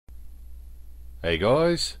Hey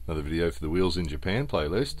guys, another video for the Wheels in Japan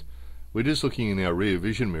playlist. We're just looking in our rear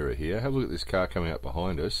vision mirror here. Have a look at this car coming up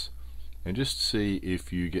behind us and just see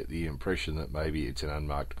if you get the impression that maybe it's an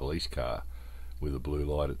unmarked police car with a blue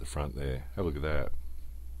light at the front there. Have a look at that.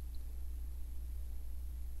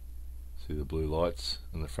 See the blue lights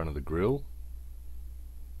in the front of the grille?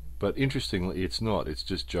 But interestingly, it's not. It's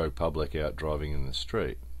just Joe Public out driving in the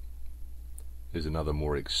street. There's another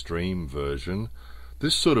more extreme version.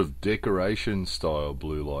 This sort of decoration style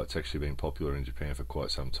blue light's actually been popular in Japan for quite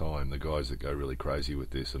some time. The guys that go really crazy with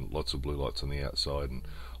this, and lots of blue lights on the outside and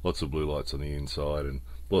lots of blue lights on the inside and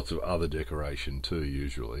lots of other decoration too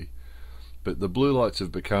usually. But the blue lights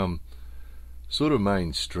have become sort of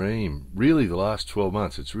mainstream. Really the last 12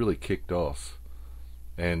 months it's really kicked off.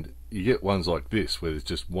 And you get ones like this where there's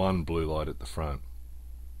just one blue light at the front.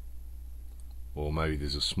 Or maybe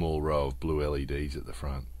there's a small row of blue LEDs at the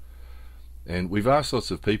front. And we've asked lots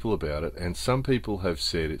of people about it, and some people have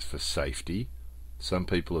said it's for safety. Some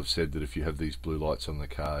people have said that if you have these blue lights on the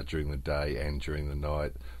car during the day and during the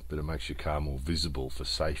night, that it makes your car more visible for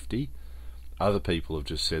safety. Other people have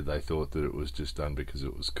just said they thought that it was just done because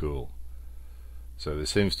it was cool. So there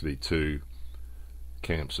seems to be two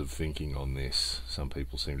camps of thinking on this. Some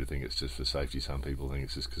people seem to think it's just for safety, some people think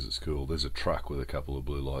it's just because it's cool. There's a truck with a couple of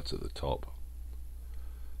blue lights at the top.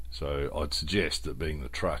 So I'd suggest that being the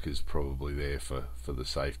truck is probably there for the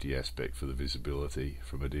safety aspect, for the visibility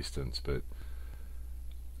from a distance, but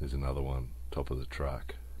there's another one, top of the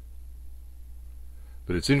truck.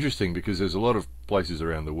 But it's interesting because there's a lot of places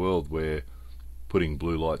around the world where putting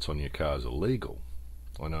blue lights on your car is illegal.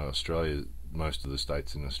 I know Australia, most of the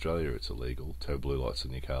states in Australia it's illegal to have blue lights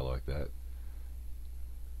on your car like that,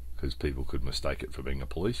 because people could mistake it for being a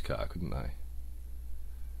police car, couldn't they?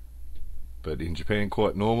 But in Japan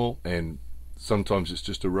quite normal, and sometimes it's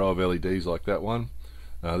just a row of LEDs like that one.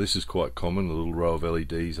 This is quite common, a little row of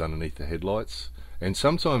LEDs underneath the headlights, and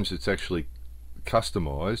sometimes it's actually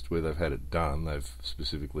customized where they've had it done. They've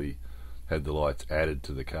specifically had the lights added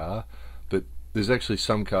to the car, but there's actually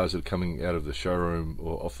some cars that are coming out of the showroom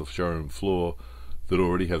or off the showroom floor that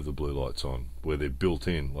already have the blue lights on, where they're built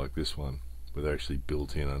in, like this one, where they're actually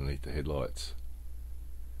built in underneath the headlights.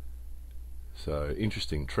 So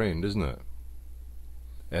interesting trend, isn't it?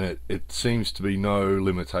 And it seems to be no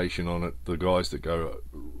limitation on it. The guys that go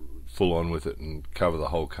full on with it and cover the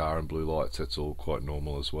whole car in blue lights, that's all quite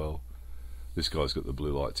normal as well. This guy's got the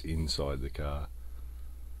blue lights inside the car.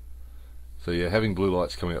 So yeah, having blue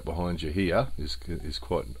lights coming up behind you here is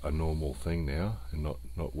quite a normal thing now, and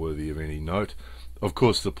not worthy of any note. Of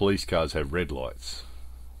course the police cars have red lights,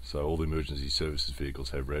 so all the emergency services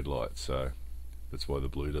vehicles have red lights, so that's why the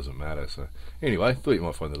blue doesn't matter. So anyway, thought you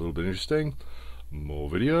might find that a little bit interesting. More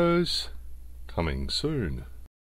videos coming soon.